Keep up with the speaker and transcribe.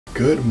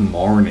Good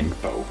morning,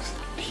 folks.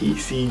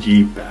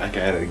 TCG back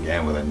at it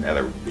again with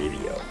another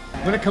video.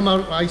 I'm gonna come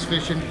out ice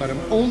fishing, but I'm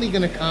only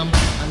gonna come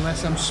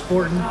unless I'm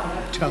sporting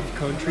tough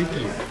country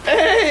gear.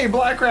 Hey,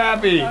 Black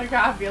Crappie! Black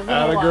Crappie, a little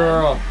Atta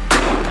girl.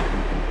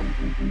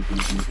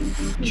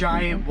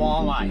 Giant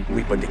walleye.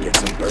 We put to get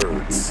some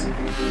birds.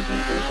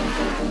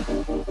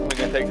 We're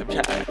gonna take some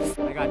shots.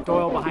 I got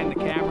Doyle behind the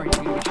camera. He's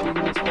gonna be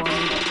shooting this for me.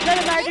 Let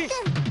it magic.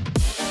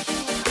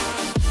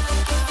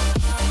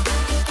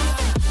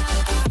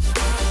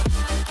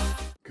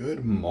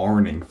 Good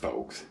morning,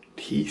 folks.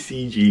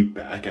 TCG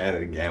back at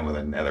it again with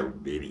another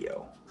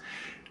video.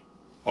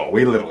 Oh,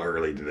 wait a little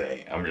early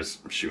today. I'm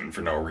just shooting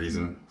for no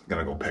reason.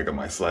 Gonna go pick up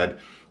my sled.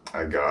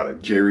 I got a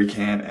jerry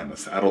can and a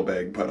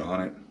saddlebag put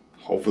on it.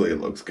 Hopefully it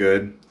looks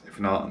good. If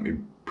not, I'll be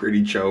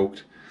pretty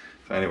choked.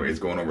 So anyways,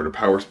 going over to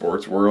Power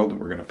Sports World.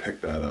 We're gonna pick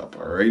that up,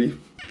 alrighty?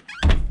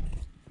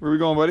 Where are we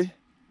going, buddy?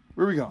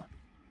 Where are we going?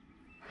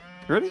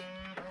 Ready?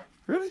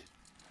 Ready?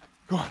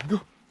 Go on,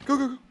 go, go,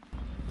 go, go.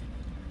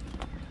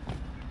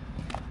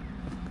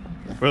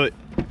 Willie.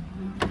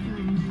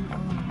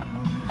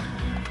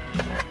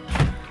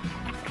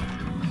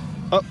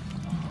 Oh,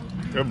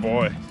 good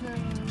boy.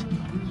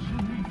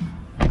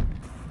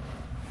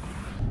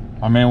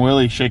 My man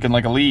Willie shaking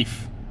like a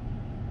leaf.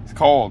 It's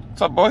cold.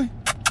 What's up, boy?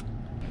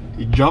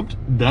 He jumped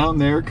down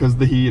there because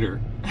the heater.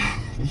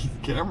 He's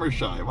camera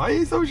shy. Why are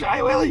you so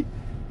shy, Willie?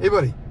 Hey,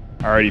 buddy.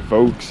 Alrighty,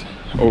 folks.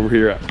 Over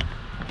here at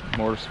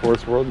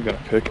Motorsports World, we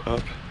gotta pick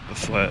up the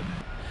sled.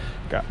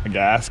 Got a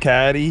gas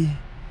caddy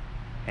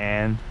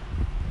and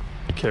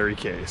carry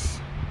case.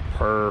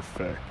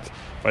 Perfect.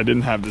 If I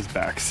didn't have this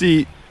back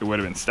seat, it would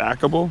have been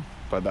stackable,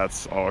 but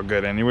that's all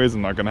good anyways.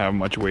 I'm not gonna have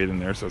much weight in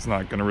there, so it's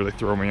not gonna really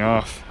throw me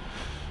off.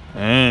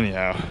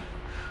 Anyhow,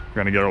 we're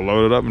gonna get her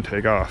loaded up and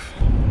take off.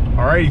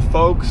 Alrighty,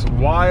 folks,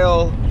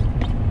 while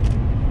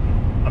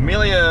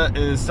Amelia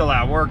is still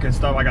at work and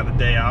stuff, I got the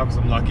day out because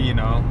I'm lucky, you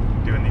know,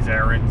 doing these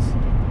errands.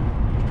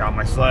 Got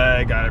my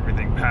sled, got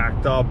everything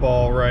packed up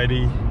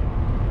already.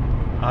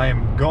 I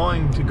am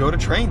going to go to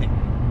training.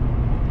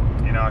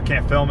 You know, I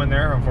can't film in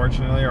there,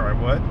 unfortunately, or I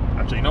would.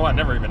 Actually, you know what? I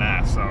never even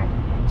asked, so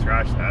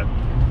scratch that.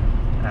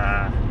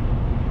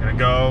 Gonna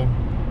go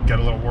get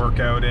a little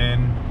workout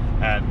in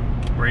at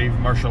Brave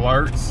Martial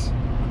Arts.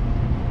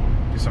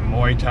 Do some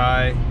Muay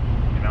Thai.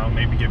 You know,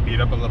 maybe get beat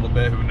up a little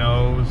bit, who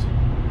knows.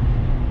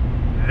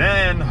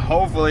 Then,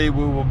 hopefully,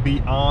 we will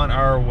be on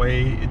our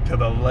way to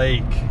the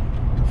lake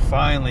to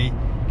finally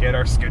get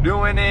our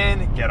skidooing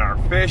in, get our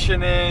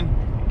fishing in,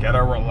 get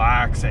our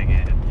relaxing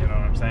in. You know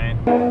what I'm saying?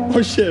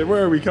 Oh shit,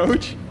 where are we,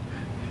 coach?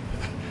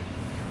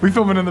 We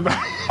filming in the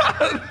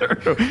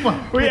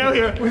bathroom. We out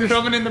here, we're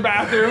filming in the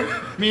bathroom.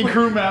 Me and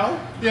crew Mel.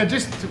 Yeah,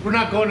 we're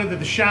not going into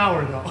the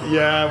shower though.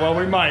 Yeah, well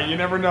we might. You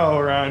never know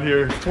around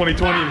here. It's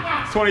 2020.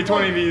 It's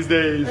 2020 these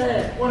days.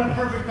 Hey, what a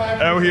perfect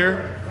time. Out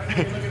here,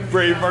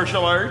 Brave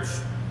Martial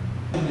Arts.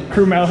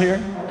 Crew Mel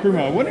here. Crew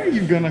Mel, when are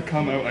you gonna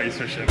come out ice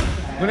fishing?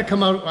 I'm gonna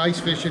come out ice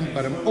fishing,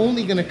 but I'm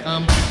only gonna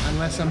come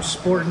unless I'm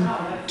sporting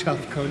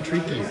tough country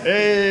gear.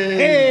 Hey!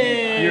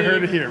 Hey! You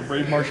heard it here,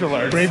 Brave Martial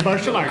Arts. Brave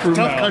Martial Arts, Crew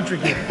tough Mel. country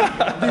gear.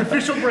 The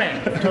official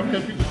brand, tough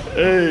country gear.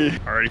 Hey!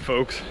 Alrighty,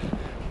 folks.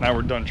 Now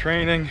we're done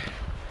training.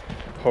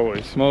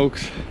 Holy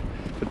smokes.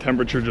 The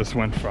temperature just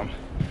went from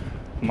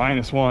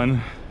 -1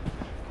 to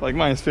like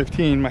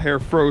 -15. My hair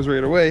froze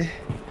right away.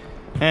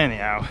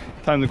 Anyhow,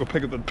 time to go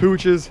pick up the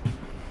pooches.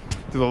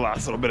 Do the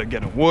last little bit of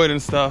getting wood and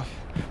stuff,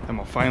 and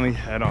we'll finally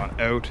head on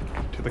out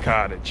to the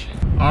cottage.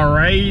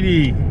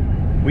 Alrighty,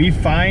 we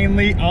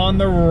finally on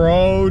the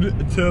road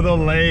to the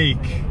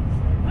lake.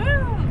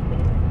 Woo.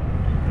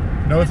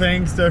 No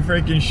thanks to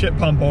freaking shit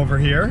pump over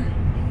here.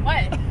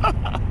 What?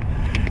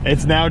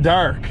 It's now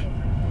dark.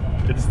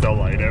 It's still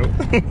light out.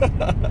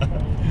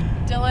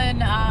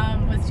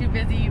 Dylan was too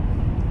busy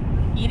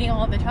eating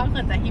all the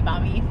chocolates that he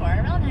bought me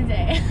for Valentine's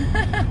Day.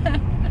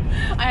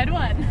 I had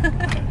one.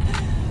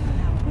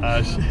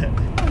 Oh shit.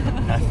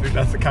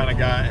 That's the kind of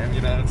guy I am,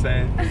 you know what I'm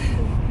saying?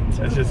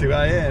 That's just who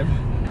I am.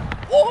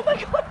 Oh my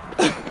god!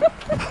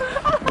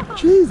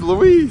 Jeez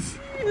Louise!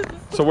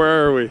 So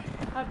where are we?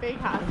 At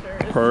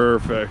Baitcasters.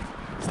 Perfect.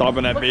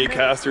 Stopping at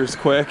Baitcasters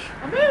quick.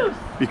 A moose!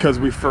 Because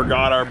we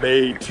forgot our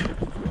bait.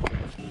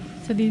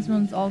 So these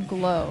ones all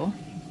glow.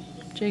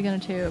 Jig in a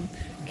tube.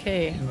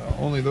 Okay. No,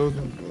 only those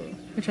ones glow.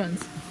 Which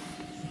ones?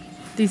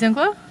 These don't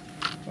glow?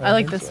 I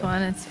like this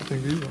one. It's I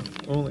think these ones.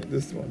 Only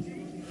this one.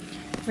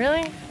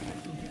 really?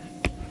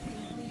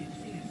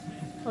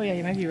 Oh yeah,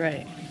 you might be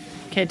right.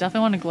 Okay,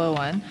 definitely want a glow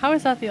one. How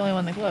is that the only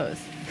one that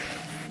glows?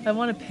 I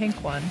want a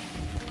pink one.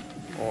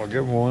 Oh, I'll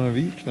give one of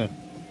each then.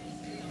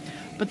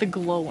 But the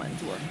glow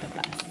ones work the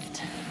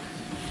best.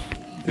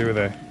 Do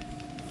they? Do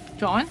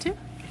you want one too?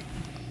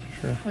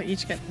 Sure. We'll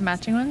each get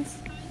matching ones?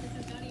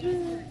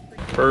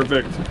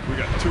 Perfect. We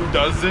got 2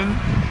 dozen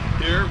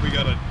here. We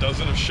got a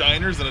dozen of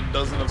shiners and a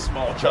dozen of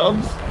small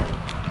chubs.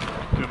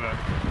 Gonna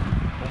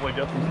hopefully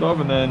get some stuff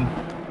and then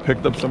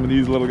picked up some of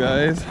these little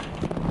guys.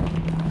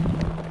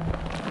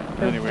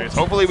 Anyways,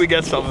 hopefully we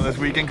get something this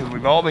weekend because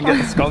we've all been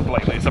getting skunked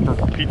lately except for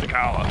Pizza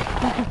Cala.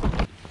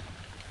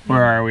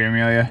 Where are we,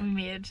 Amelia? We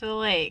made it to the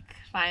lake,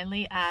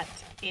 finally at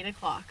 8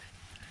 o'clock.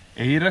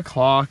 8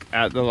 o'clock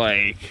at the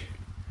lake.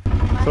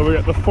 So we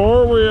got the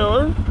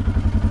four-wheeler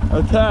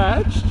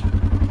attached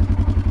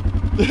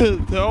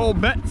to old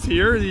Betts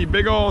here, the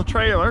big old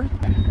trailer.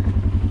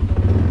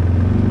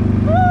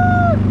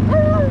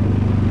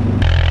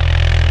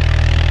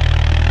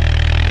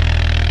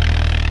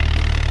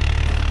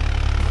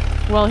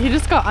 Well, he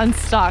just got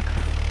unstuck,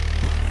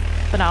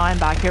 but now I'm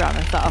back here by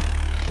myself,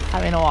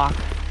 having a walk.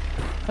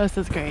 This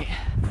is great.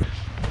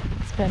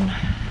 It's been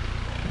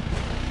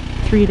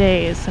 3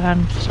 days and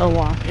I'm still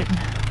walking,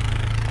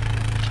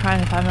 trying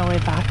to find my way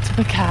back to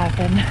the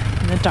cabin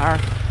in the dark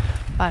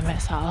by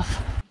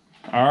myself.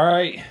 All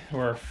right,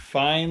 we're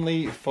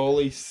finally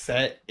fully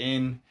set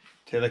in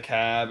to the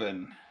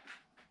cabin.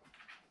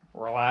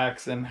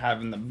 Relaxing,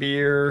 having the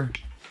beer.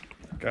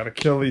 Got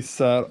Achilles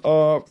set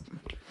up.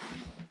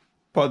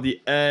 Put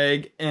the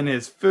egg in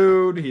his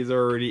food. He's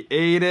already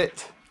ate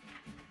it.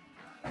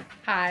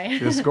 Hi.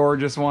 This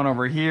gorgeous one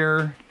over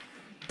here,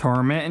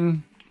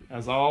 tormenting,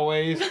 as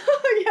always.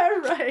 Yeah,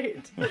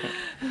 right.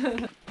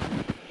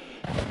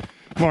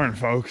 Morning,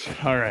 folks.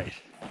 All right.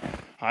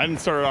 I didn't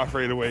start off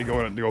right away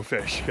going to go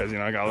fish because, you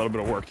know, I got a little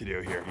bit of work to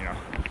do here, you know.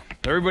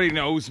 Everybody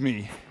knows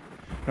me.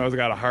 Knows I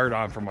got a hard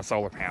on for my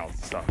solar panels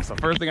and stuff. So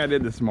first thing I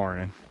did this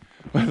morning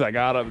was I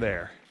got up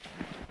there,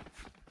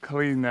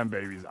 cleaned them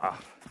babies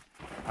off.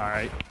 All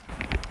right.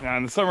 Now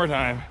in the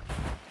summertime,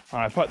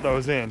 when I put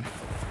those in,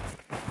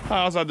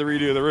 I also had to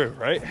redo the roof,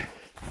 right?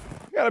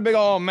 Got a big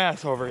old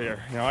mess over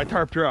here. You know, I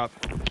tarped her up.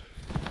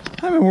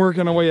 I've been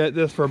working away at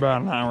this for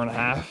about an hour and a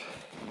half.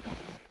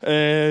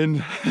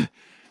 And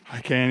I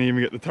can't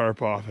even get the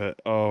tarp off it.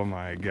 Oh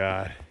my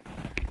God.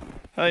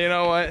 You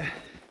know what?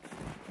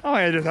 I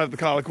might just have to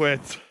call it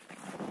quits.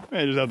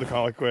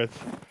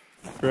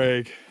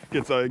 Greg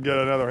get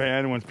another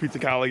hand once Pizza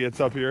Cali gets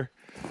up here.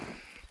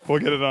 We'll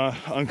get it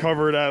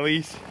uncovered at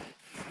least.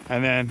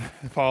 And then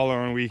the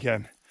following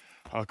weekend,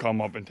 I'll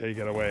come up and take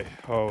it away.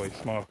 Holy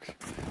smokes.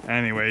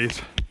 Anyways,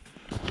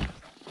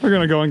 we're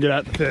gonna go and get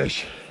at the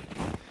fish.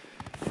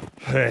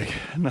 Hey,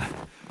 a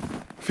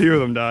few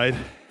of them died.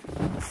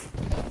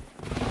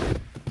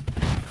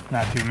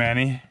 Not too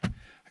many. I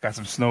got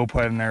some snow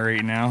put in there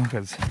right now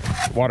because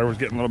water was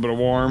getting a little bit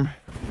warm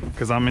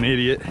because I'm an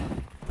idiot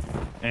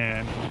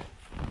and,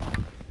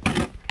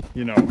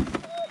 you know,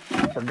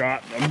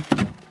 forgot them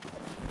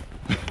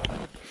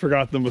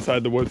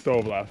beside the wood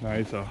stove last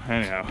night. So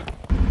anyhow,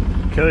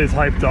 Kelly's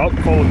hyped up,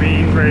 full of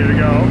beans, ready to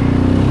go.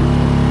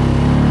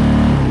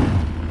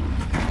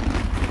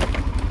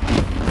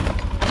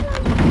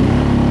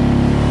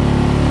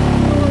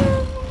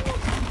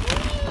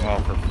 Oh,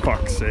 for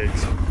fuck's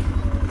sakes.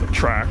 The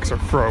tracks are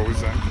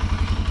frozen.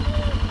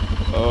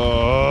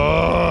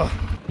 A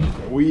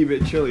wee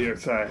bit chilly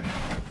outside.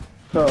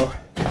 So,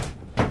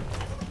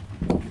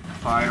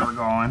 fire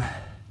going.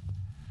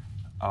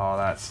 All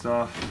that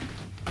stuff.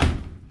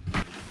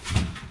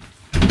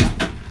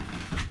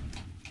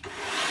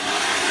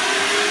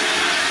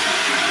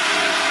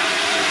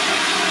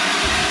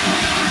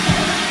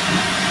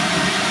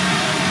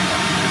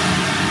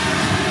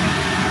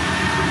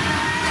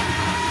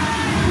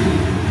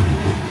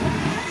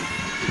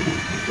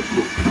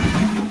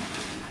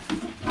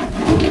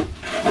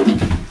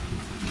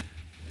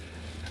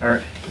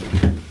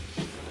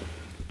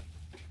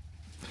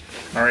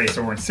 All right,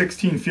 so we're in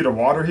 16 feet of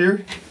water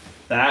here.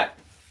 That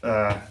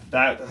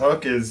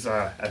hook is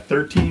at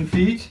 13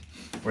 feet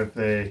with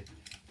a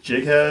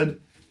jig head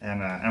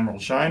and an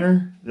emerald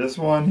shiner. This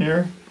one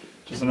here,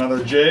 just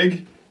another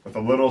jig with a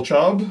little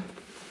chub.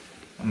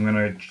 I'm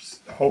gonna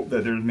just hope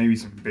that there's maybe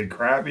some big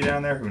crappie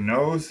down there, who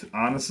knows?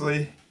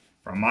 Honestly,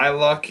 from my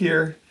luck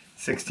here,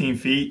 16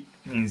 feet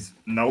means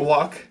no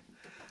luck,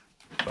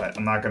 but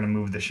I'm not gonna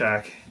move the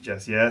shack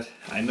just yet.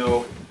 I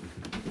know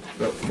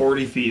about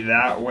 40 feet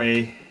that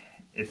way,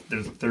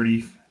 there's a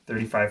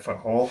 35 foot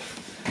hole,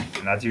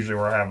 and that's usually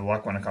where I have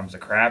luck when it comes to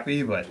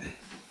crappie. But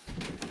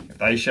if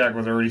the ice shack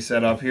was already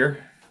set up here,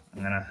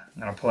 I'm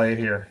gonna play it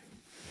here,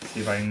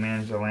 see if I can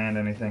manage to land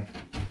anything.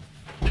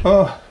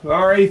 Oh,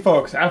 alrighty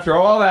folks, after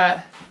all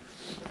that,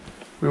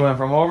 we went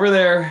from over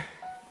there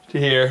to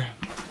here,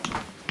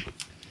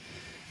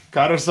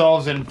 got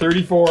ourselves in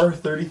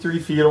 33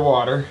 feet of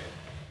water.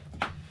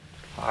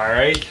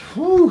 Alright,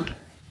 whew.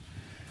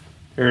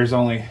 There's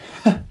only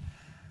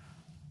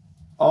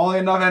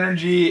enough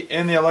energy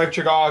in the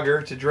electric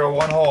auger to drill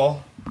one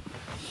hole.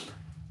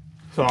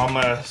 So I'm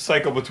gonna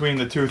cycle between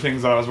the two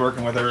things I was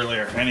working with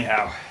earlier.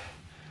 Anyhow,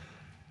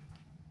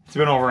 it's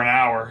been over an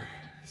hour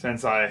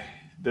since I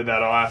did that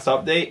last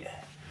update.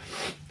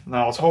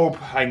 Now let's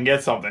hope I can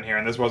get something here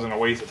and this wasn't a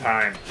waste of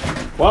time.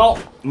 Well,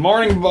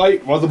 morning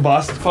bite was a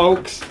bust,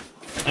 folks.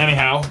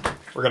 Anyhow,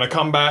 we're gonna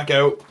come back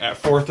out at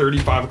 4:30,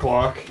 5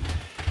 o'clock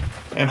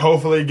and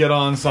hopefully get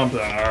on something,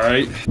 all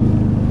right?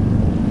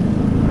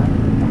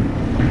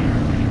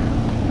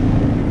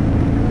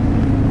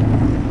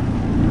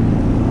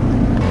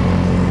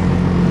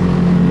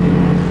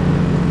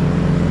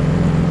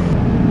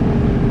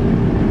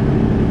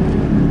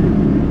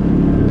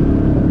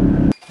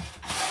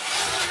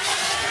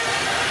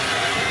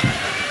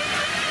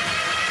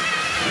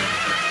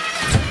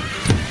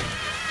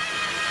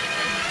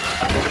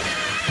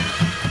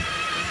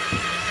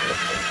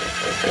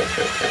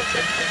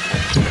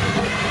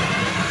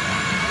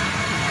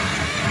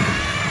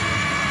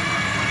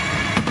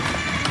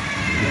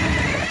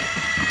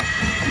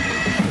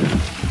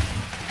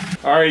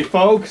 Alright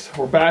folks,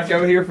 we're back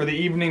out here for the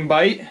evening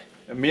bite.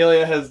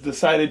 Amelia has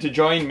decided to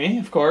join me,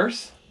 of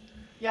course.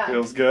 Yeah.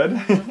 Feels good.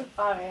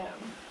 I am.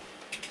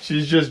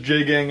 She's just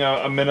jigging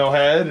a minnow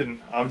head and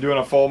I'm doing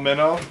a full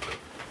minnow.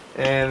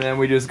 And then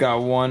we just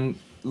got one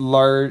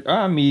large,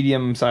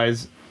 medium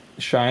size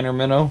shiner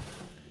minnow.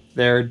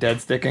 There,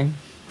 dead sticking.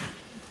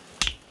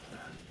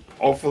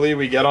 Hopefully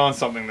we get on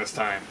something this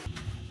time.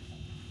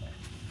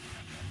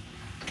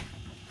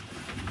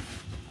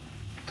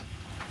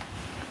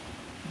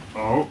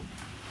 Oh.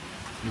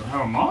 Do I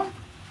have him on?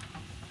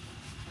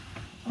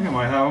 I think I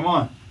might have him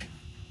on.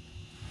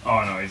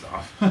 Oh no, he's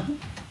off. Well,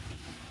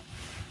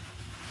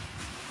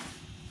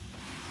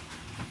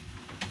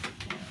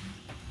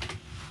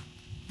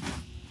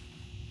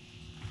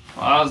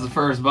 that was the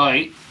first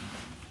bite.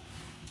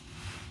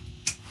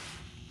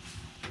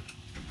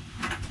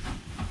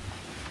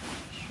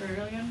 Sure,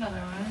 you'll get another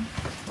one.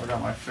 Still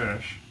got my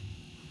fish.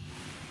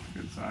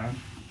 Good sign.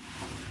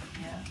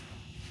 Yeah.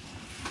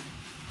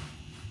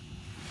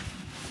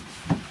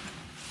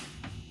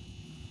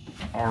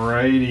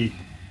 Alrighty,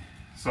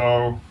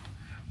 so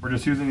we're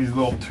just using these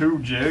little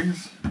tube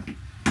jigs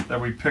that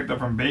we picked up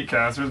from bait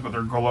casters, but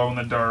they're glow in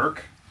the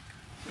dark.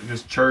 So I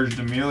just charged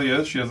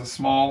Amelia. She has a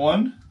small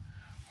one.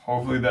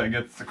 Hopefully that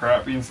gets the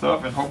crappie and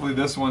stuff, and hopefully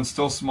this one's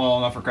still small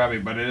enough for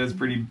crappie, but it is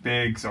pretty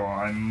big, so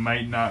I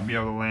might not be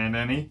able to land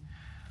any.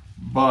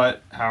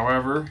 But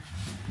however,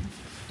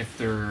 if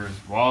there's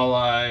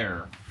walleye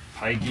or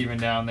pike even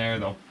down there,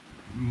 they'll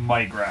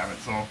might grab it.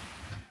 So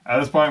at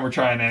this point, we're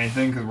trying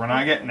anything because we're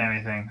not getting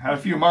anything. Had a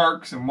few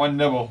marks and one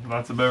nibble.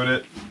 That's about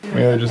it. We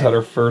just had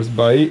our first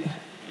bite.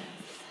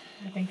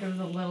 I think it was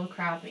a little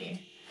crappie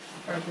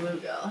or a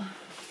bluegill.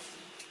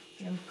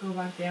 I'm gonna go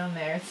back down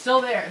there. It's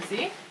still there.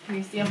 See? Can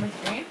you see on my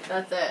screen?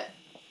 That's it.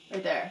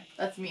 Right there.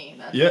 That's me.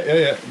 That's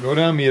Yeah. Go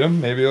down, meet him.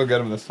 Maybe you'll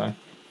get him this time.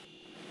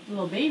 a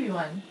little baby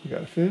one. You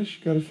got a fish?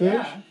 Got a fish?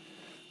 Yeah.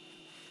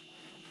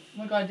 Oh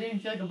my god, I didn't even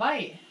feel like a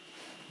bite.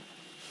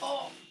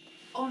 Oh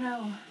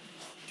no.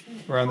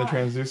 We're on the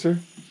transducer.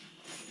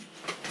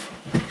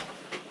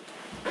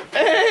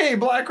 Hey,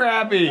 black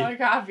crappie! Black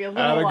crappie, a little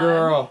Atta one.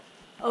 girl.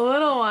 A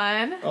little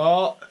one.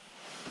 Oh,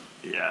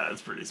 yeah,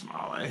 that's pretty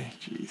small, eh?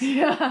 Jeez.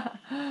 Yeah.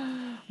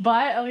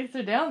 But at least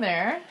they're down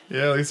there.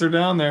 Yeah, at least they're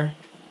down there.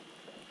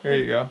 There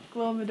you go.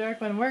 Glow in the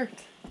dark one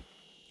worked.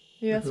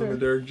 Yeah, that's The what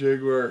dark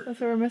jig work. that's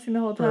what we're missing the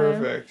whole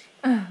time. Perfect.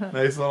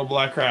 Nice little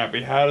black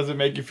crappie. How does it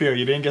make you feel?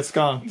 You didn't get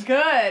skunked.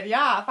 Good,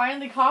 yeah.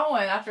 Finally caught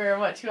one after,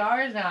 what, 2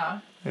 hours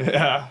now?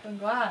 Yeah. I'm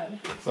glad.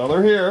 So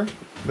they're here.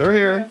 They're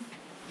here.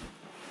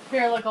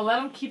 Here, look, I'll let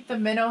them keep the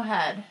minnow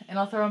head, and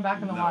I'll throw them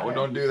back in the water. No,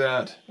 don't do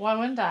that. Why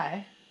wouldn't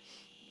I?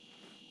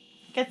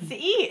 Gets to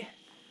eat. You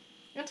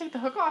gotta take the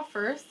hook off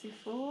first, you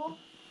fool.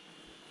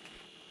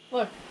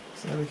 Look.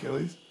 Is that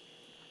Achilles?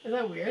 Is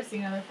that weird,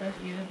 seeing another fish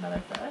eat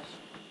another fish?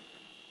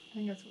 I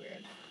think that's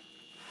weird.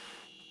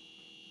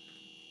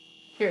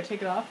 Here,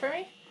 take it off for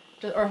me?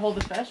 Or hold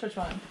the fish, which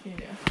one can you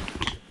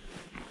do?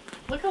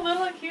 Look how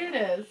little and cute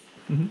it is.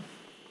 Mm-hmm.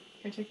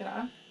 Here, take it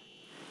off.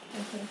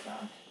 Here, take it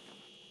off.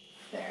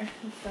 There,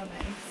 it's so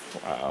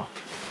nice. Wow.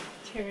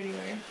 Charity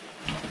wear.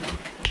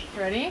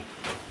 Ready?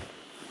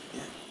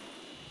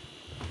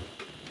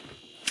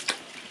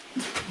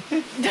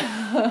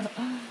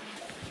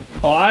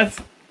 Well, that's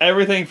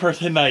everything for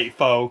tonight,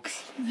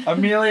 folks.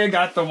 Amelia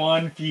got the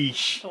one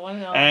fish. The one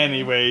and only.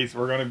 Anyways,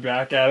 we're going to be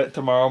back at it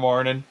tomorrow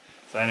morning.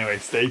 So anyway,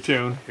 stay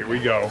tuned. Here we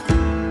go.